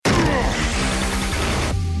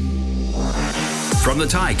From the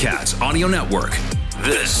Ticats Audio Network,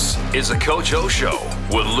 this is the Coach O Show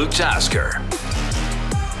with Luke Tasker.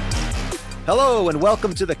 Hello and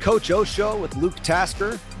welcome to the Coach O Show with Luke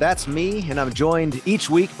Tasker. That's me, and I'm joined each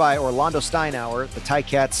week by Orlando Steinauer, the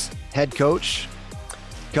Ticats head coach.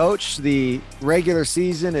 Coach, the regular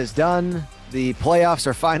season is done. The playoffs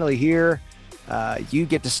are finally here. You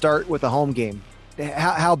get to start with a home game.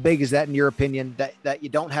 How big is that in your opinion, that you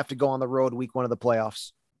don't have to go on the road week one of the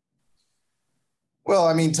playoffs? Well,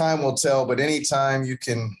 I mean, time will tell, but anytime you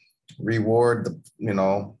can reward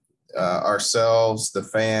ourselves, the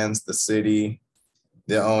fans, the city,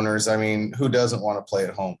 the owners. I mean, who doesn't want to play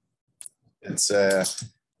at home? It's,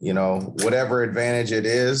 whatever advantage it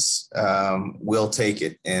is, we'll take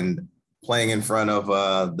it. And playing in front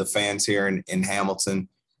of the fans here in Hamilton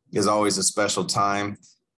is always a special time.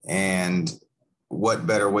 And what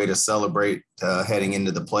better way to celebrate heading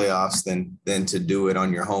into the playoffs than to do it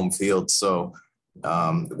on your home field. So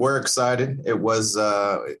we're excited. It was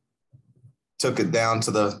took it down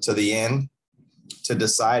to the end to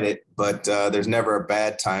decide it, but there's never a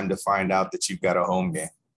bad time to find out that you've got a home game.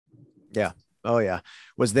 Yeah. Oh yeah.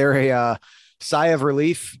 Was there a sigh of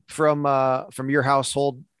relief from your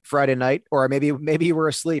household Friday night, or maybe you were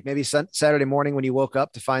asleep, maybe Saturday morning when you woke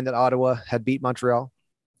up to find that Ottawa had beat Montreal?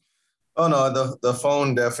 Oh no, the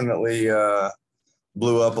phone definitely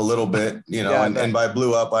blew up a little bit, and by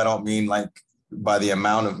blew up, I don't mean like by the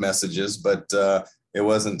amount of messages, but it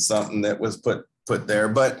wasn't something that was put there.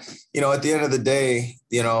 But, at the end of the day,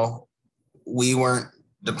 we weren't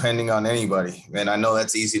depending on anybody. And I know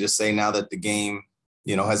that's easy to say now that the game,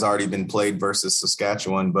 has already been played versus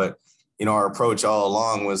Saskatchewan. But, our approach all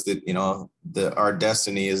along was that, our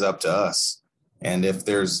destiny is up to us. And if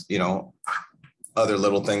there's, other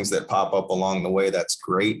little things that pop up along the way, that's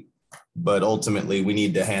great. But ultimately, we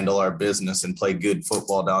need to handle our business and play good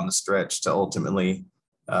football down the stretch to ultimately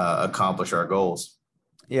accomplish our goals.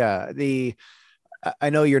 Yeah, I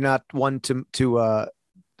know you're not one to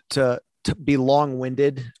be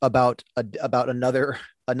long-winded about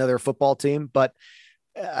another football team, but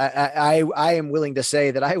I am willing to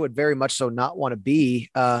say that I would very much so not want to be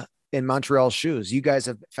in Montreal's shoes. You guys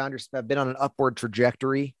have been on an upward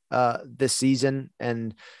trajectory this season,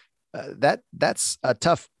 and that's a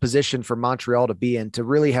tough position for Montreal to be in, to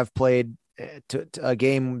really have played to a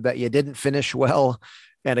game that you didn't finish well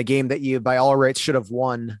and a game that you by all rights should have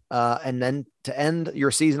won. And then to end your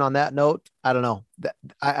season on that note, I don't know,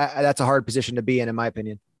 that's a hard position to be in my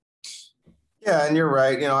opinion. Yeah. And you're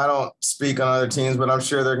right. I don't speak on other teams, but I'm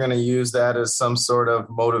sure they're going to use that as some sort of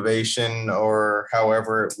motivation or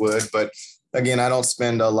however it would. But again, I don't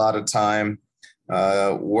spend a lot of time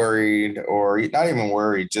worried, or not even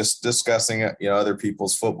worried, just discussing other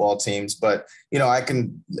people's football teams. But I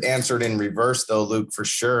can answer it in reverse though, Luke, for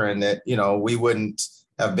sure. And that we wouldn't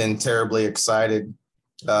have been terribly excited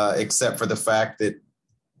except for the fact that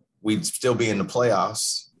we'd still be in the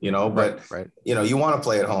playoffs, but right. You want to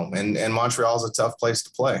play at home, and Montreal's a tough place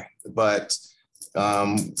to play, but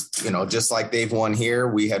just like they've won here,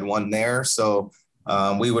 we had won there. So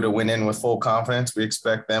we would have went in with full confidence. We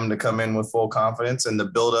expect them to come in with full confidence, and the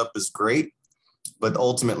buildup is great. But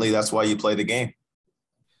ultimately, that's why you play the game.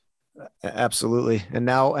 Absolutely. And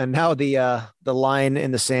now the line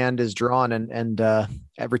in the sand is drawn, and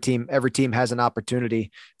every team has an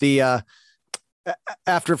opportunity.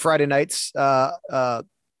 After Friday night's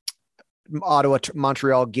Ottawa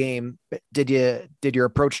Montreal game, did your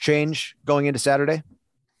approach change going into Saturday?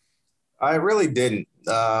 I really didn't.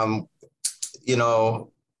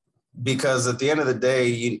 Because at the end of the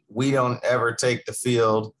day, we don't ever take the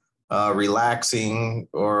field relaxing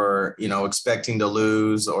or, expecting to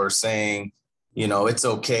lose, or saying, it's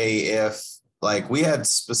okay if, like, we had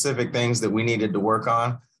specific things that we needed to work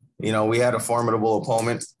on. We had a formidable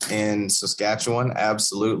opponent in Saskatchewan.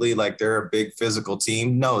 Absolutely. Like, they're a big physical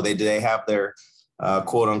team. No, they have their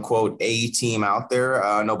quote unquote A team out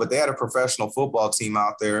there. No, but they had a professional football team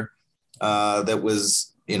out there that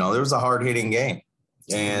was, there was a hard hitting game.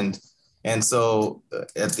 And so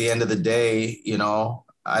at the end of the day,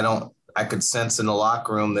 I could sense in the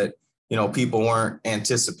locker room that, people weren't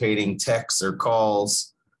anticipating texts or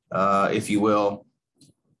calls, if you will,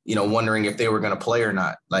 wondering if they were going to play or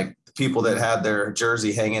not. Like, the people that had their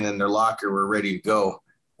jersey hanging in their locker were ready to go.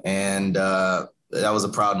 And that was a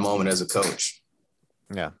proud moment as a coach.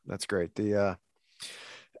 Yeah, that's great.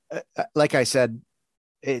 Like I said,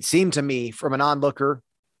 it seemed to me from an onlooker,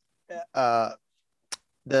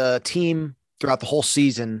 the team throughout the whole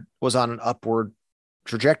season was on an upward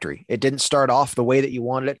trajectory. It didn't start off the way that you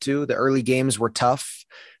wanted it to. The early games were tough.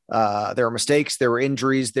 There were mistakes, there were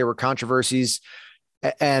injuries, there were controversies.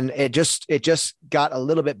 And it just got a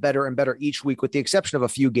little bit better and better each week, with the exception of a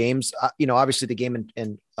few games. Obviously the game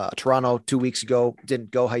in Toronto 2 weeks ago didn't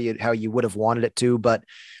go how you would have wanted it to, but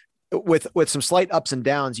with some slight ups and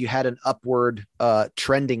downs, you had an upward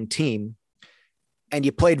trending team, and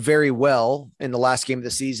you played very well in the last game of the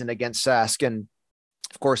season against Sask. And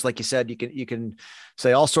of course, like you said, you can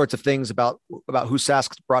say all sorts of things about who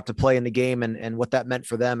Sask brought to play in the game and what that meant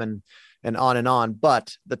for them and on and on.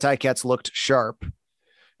 But the Ticats looked sharp.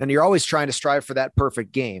 And you're always trying to strive for that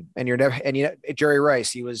perfect game. And Jerry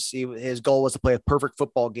Rice, his goal was to play a perfect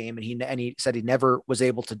football game. And he said he never was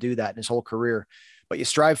able to do that in his whole career, but you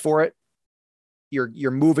strive for it. You're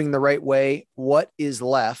moving the right way. What is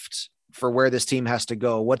left for where this team has to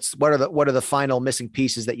go? What are the final missing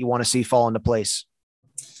pieces that you want to see fall into place?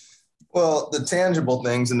 Well, the tangible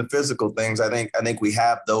things and the physical things, I think we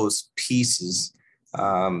have those pieces.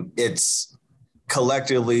 It's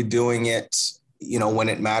collectively doing it, when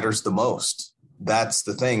it matters the most. That's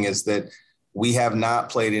the thing, is that we have not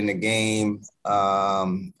played in a game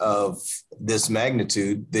of this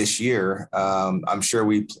magnitude this year. I'm sure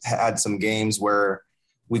we had some games where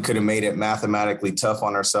we could have made it mathematically tough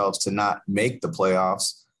on ourselves to not make the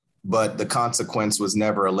playoffs, but the consequence was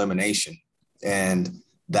never elimination. And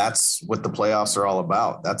that's what the playoffs are all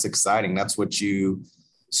about. That's exciting. That's what you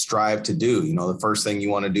strive to do. The first thing you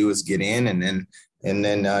want to do is get in, and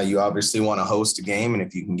then you obviously want to host a game. And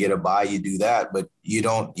if you can get a bye, you do that, but you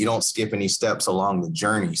don't skip any steps along the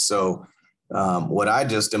journey. So what I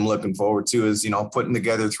just am looking forward to is, putting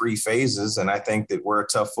together 3 phases. And I think that we're a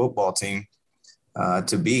tough football team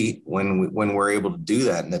to beat when we're able to do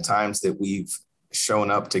that. And the times that we've shown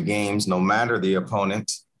up to games, no matter the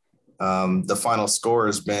opponent, the final score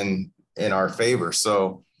has been in our favor.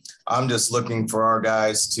 So I'm just looking for our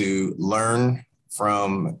guys to learn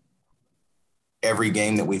from every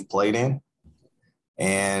game that we've played in,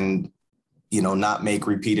 and, not make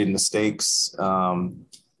repeated mistakes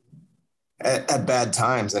at bad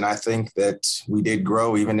times. And I think that we did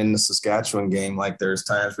grow even in the Saskatchewan game. Like, there's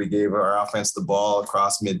times we gave our offense the ball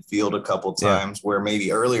across midfield a couple times where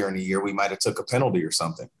maybe earlier in the year we might've took a penalty or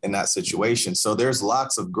something in that situation. So there's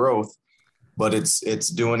lots of growth, but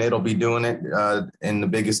it'll be doing it in the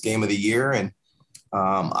biggest game of the year. And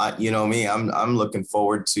I'm looking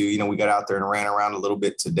forward to, we got out there and ran around a little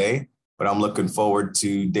bit today, but I'm looking forward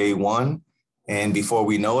to day one. And before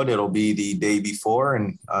we know it, it'll be the day before.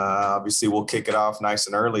 And obviously we'll kick it off nice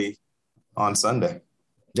and early on Sunday.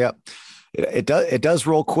 Yeah, it does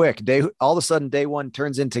roll quick. All of a sudden day one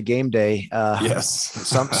turns into game day. Yes.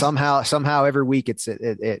 somehow every week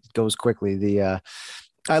it goes quickly.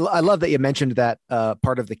 I love that you mentioned that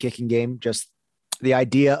part of the kicking game, just the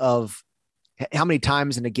idea of how many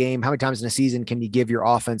times in a season can you give your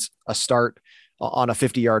offense a start on a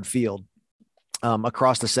 50-yard field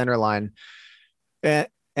across the center line? And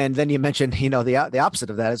then you mentioned, the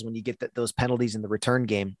opposite of that is when you get those penalties in the return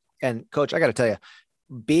game. And Coach, I got to tell you,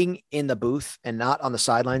 being in the booth and not on the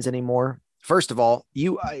sidelines anymore. First of all,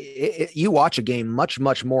 you watch a game much,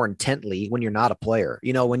 much more intently when you're not a player.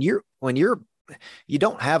 You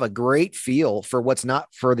don't have a great feel for what's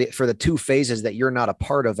not for the 2 phases that you're not a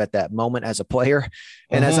part of at that moment as a player.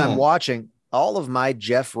 And as I'm watching all of my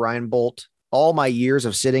Jeff Reinbold, all my years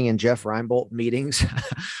of sitting in Jeff Reinbold meetings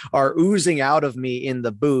are oozing out of me in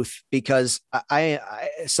the booth, because I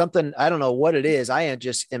don't know what it is. I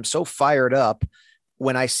am so fired up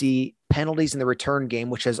when I see penalties in the return game,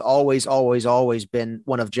 which has always, always, always been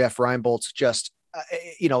one of Jeff Reinbold's just,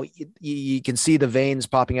 you can see the veins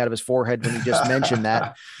popping out of his forehead when you just mentioned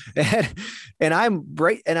that. And I'm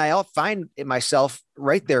right. And I'll find myself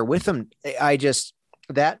right there with him. It's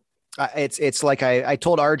like I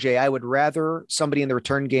told RJ, I would rather somebody in the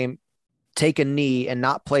return game take a knee and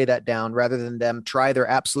not play that down rather than them try their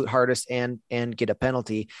absolute hardest and get a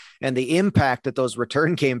penalty. And the impact that those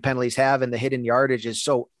return game penalties have and the hidden yardage is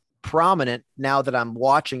so prominent now that I'm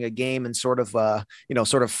watching a game and sort of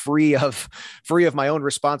free of my own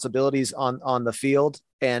responsibilities on the field.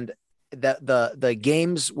 And that the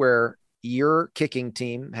games where your kicking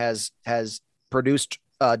team has produced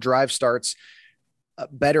drive starts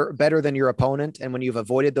better than your opponent, and when you've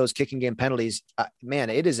avoided those kicking game penalties, man,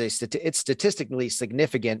 it's statistically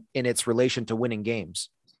significant in its relation to winning games.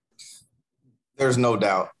 There's no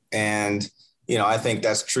doubt. And I think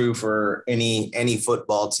that's true for any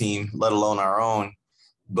football team, let alone our own.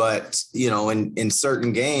 But, in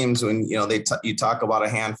certain games, when, you talk about a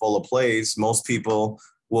handful of plays, most people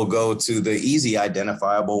will go to the easy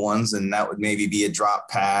identifiable ones. And that would maybe be a drop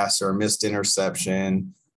pass or a missed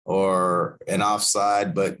interception or an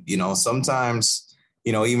offside. But, sometimes,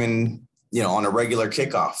 even, on a regular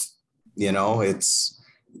kickoff, You know, it's,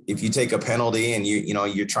 if you take a penalty and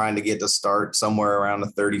you're trying to get to start somewhere around the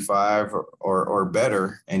 35 or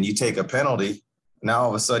better, and you take a penalty, now all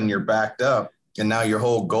of a sudden you're backed up, and now your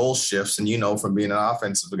whole goal shifts. And, from being an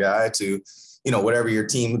offensive guy to, whatever your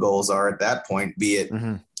team goals are at that point, be it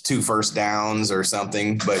 2 first downs or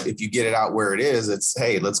something. But if you get it out where it is, it's,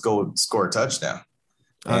 hey, let's go score a touchdown.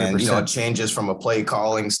 100%. And, it changes from a play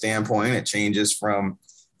calling standpoint. It changes from,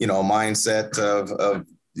 a mindset of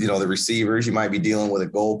the receivers. You might be dealing with a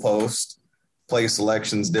goalpost. Play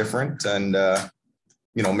selection's different. And,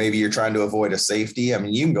 maybe you're trying to avoid a safety. I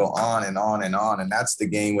mean, you can go on and on and on, and that's the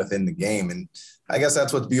game within the game. And I guess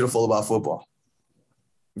that's what's beautiful about football.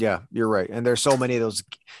 Yeah, you're right. And there's so many of those,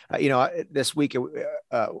 this week,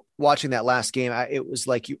 watching that last game, it was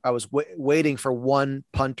like I was waiting for one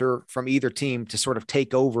punter from either team to sort of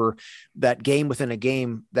take over that game within a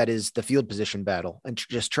game that is the field position battle, and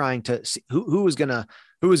just trying to see who was going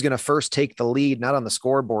to first take the lead, not on the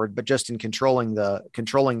scoreboard, but just in controlling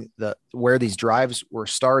the where these drives were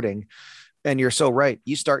starting. And you're so right.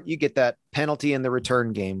 You get that penalty in the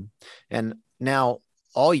return game, and now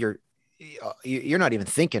you're not even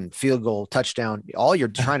thinking field goal, touchdown. All you're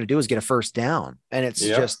trying to do is get a first down. And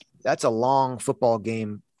it's that's a long football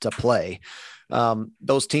game to play.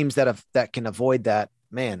 Those teams that can avoid that,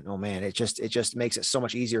 man, it just makes it so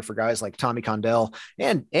much easier for guys like Tommy Condell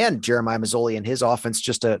and Jeremiah Mazzoli and his offense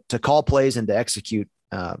just to call plays and to execute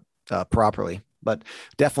properly. But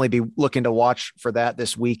definitely be looking to watch for that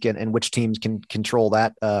this week, and which teams can control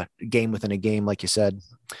that game within a game, like you said.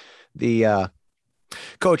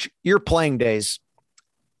 Coach, your playing days,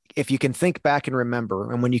 if you can think back and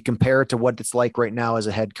remember, and when you compare it to what it's like right now as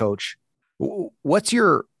a head coach, how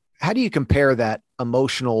do you compare that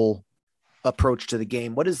emotional approach to the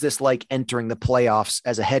game? What is this like entering the playoffs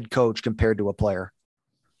as a head coach compared to a player?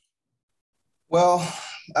 Well,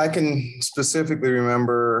 I can specifically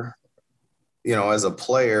remember, as a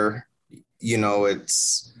player,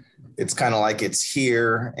 it's kind of like it's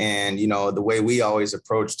here. And, the way we always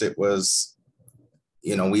approached it was,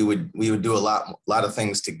 we would do a lot of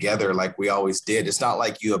things together, like we always did. It's not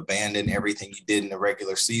like you abandon everything you did in the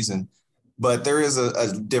regular season, but there is a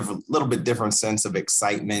little bit different sense of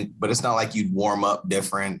excitement. But it's not like you'd warm up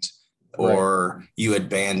different or you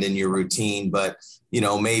abandon your routine. But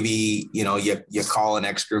maybe you call an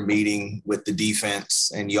extra meeting with the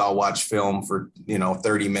defense, and you all watch film for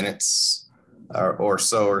 30 minutes or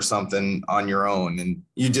so or something on your own. And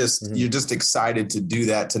you're just excited to do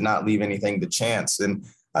that, to not leave anything to chance. And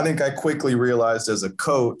I think I quickly realized as a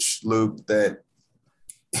coach, Luke, that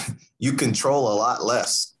you control a lot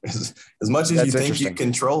less. As much as you think you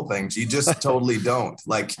control things, you just totally don't.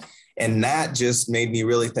 And that just made me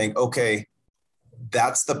really think, okay,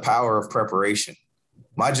 that's the power of preparation.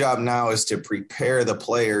 My job now is to prepare the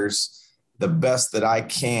players the best that I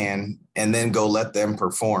can, and then go let them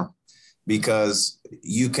perform. Because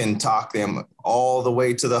you can talk them all the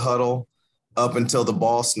way to the huddle up until the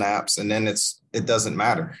ball snaps, and then it doesn't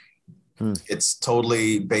matter. It's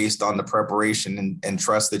totally based on the preparation and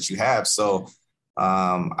trust that you have. So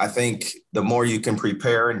I think the more you can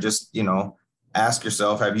prepare and just, ask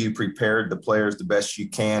yourself, have you prepared the players the best you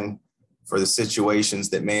can for the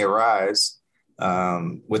situations that may arise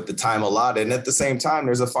with the time allotted? And at the same time,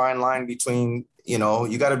 there's a fine line between, you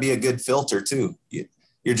got to be a good filter too.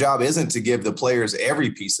 Your job isn't to give the players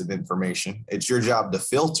every piece of information. It's your job to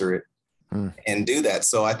filter it and do that.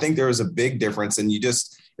 So I think there was a big difference, and you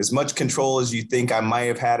just, as much control as you think I might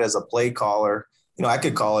have had as a play caller, I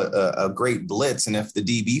could call it a great blitz. And if the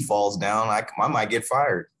DB falls down, I might get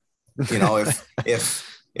fired.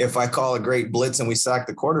 If I call a great blitz and we sack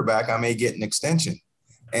the quarterback, I may get an extension.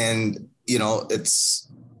 And, it's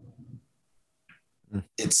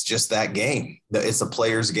just that game. It's a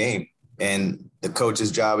player's game. And the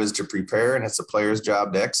coach's job is to prepare, and it's a player's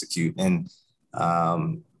job to execute. And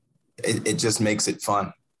it just makes it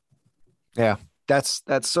fun. Yeah, that's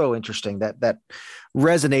so interesting. That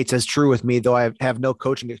resonates as true with me, though I have no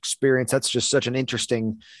coaching experience. That's just such an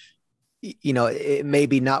interesting, it may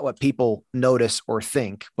be not what people notice or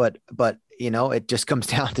think, but it just comes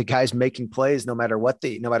down to guys making plays no matter what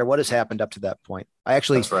has happened up to that point.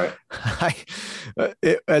 That's right.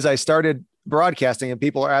 As I started broadcasting and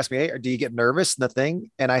people are asking me, hey, do you get nervous in the thing?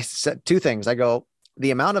 And I said 2 things. I go, the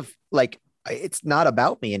amount of it's not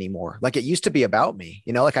about me anymore. Like it used to be about me,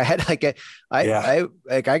 I had I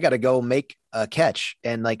got to go make a catch,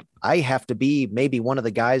 and I have to be maybe one of the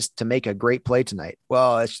guys to make a great play tonight.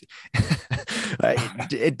 Well,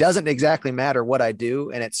 it doesn't exactly matter what I do.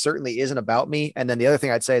 And it certainly isn't about me. And then the other thing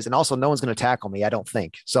I'd say is, and also no one's going to tackle me, I don't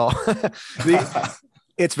think so.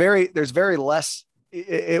 There's very less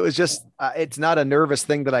it was just, it's not a nervous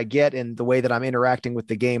thing that I get in the way that I'm interacting with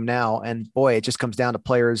the game now. And boy, it just comes down to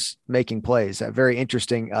players making plays. A very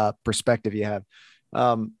interesting perspective you have.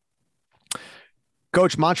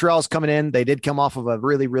 Coach, Montreal's coming in. They did come off of a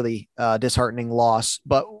really, really disheartening loss,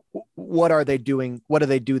 but what are they doing? What do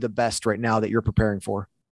they do the best right now that you're preparing for?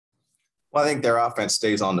 Well, I think their offense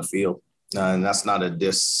stays on the field. And that's not a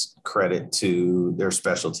discredit to their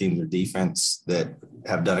special teams or defense that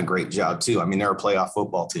have done a great job too. I mean, they're a playoff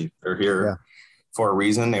football team. They're here for a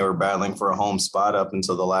reason. They were battling for a home spot up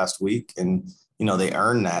until the last week. And, they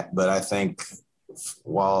earned that. But I think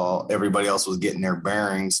while everybody else was getting their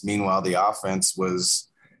bearings, meanwhile, the offense was,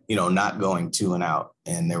 not going 2 and out,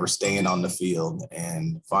 and they were staying on the field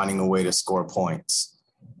and finding a way to score points,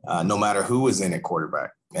 no matter who was in at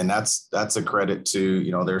quarterback. And that's a credit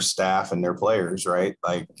to, their staff and their players, right?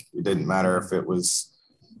 Like, it didn't matter if it was,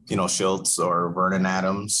 Schultz or Vernon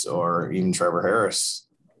Adams or even Trevor Harris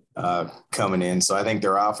coming in. So I think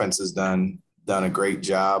their offense has done a great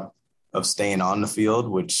job of staying on the field,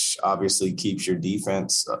 which obviously keeps your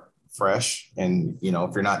defense fresh. And, if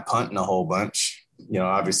you're not punting a whole bunch,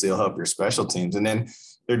 obviously it'll help your special teams. And then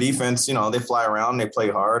their defense, they fly around, they play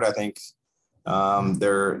hard. I think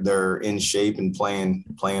they're in shape and playing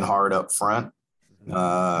hard up front.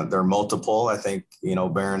 They're multiple. I think,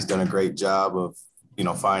 Barron's done a great job of,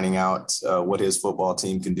 finding out what his football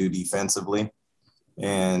team can do defensively.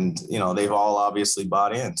 And, they've all obviously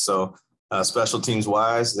bought in. So special teams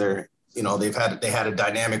wise, they had a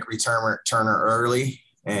dynamic returner early,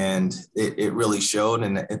 and it really showed,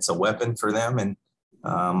 and it's a weapon for them. And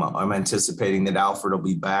I'm anticipating that Alfred will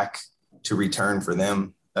be back to return for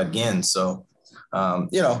them again. So, at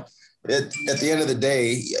the end of the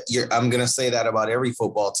day, I'm going to say that about every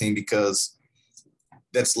football team, because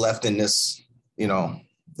that's left in this,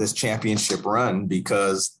 this championship run,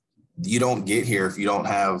 because you don't get here if you don't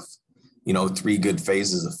have, 3 good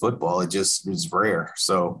phases of football. It just is rare.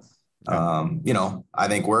 So, I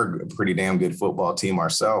think we're a pretty damn good football team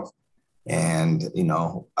ourselves. And,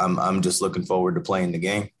 I'm just looking forward to playing the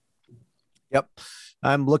game. Yep.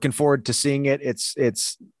 I'm looking forward to seeing it.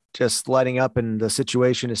 It's just lighting up, and the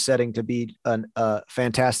situation is setting to be a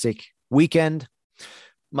fantastic weekend.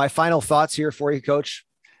 My final thoughts here for you, Coach.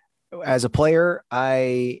 As a player,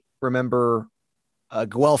 I remember a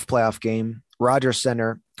Guelph playoff game, Rogers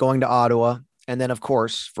Center, going to Ottawa. And then, of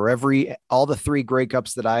course, for all the 3 Grey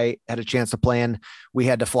Cups that I had a chance to play in, we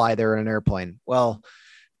had to fly there in an airplane. Well,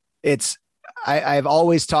 I've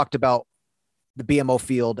always talked about the BMO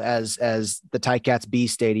Field as the Ticats B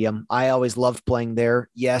Stadium. I always loved playing there.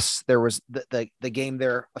 Yes, there was the game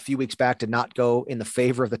there a few weeks back did not go in the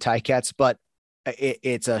favor of the Ticats, but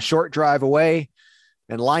it's a short drive away,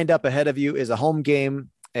 and lined up ahead of you is a home game,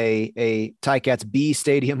 a Ticats B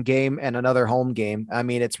Stadium game, and another home game. I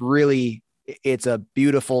mean, it's a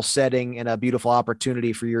beautiful setting and a beautiful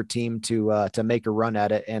opportunity for your team to make a run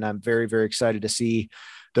at it. And I'm very, very excited to see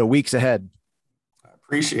the weeks ahead. I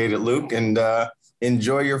appreciate it, Luke, and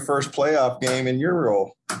enjoy your first playoff game in your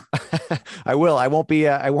role. I will. I won't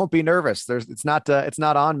be nervous. It's not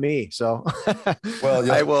on me. So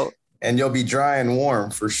well, I will. And you'll be dry and warm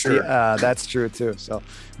for sure. Yeah, that's true too. So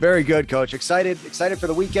very good, Coach. Excited for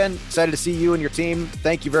the weekend. Excited to see you and your team.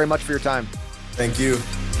 Thank you very much for your time. Thank you.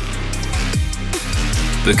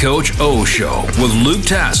 The Coach O Show with Luke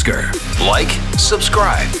Tasker. Like,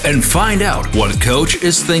 subscribe, and find out what Coach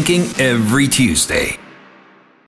is thinking every Tuesday.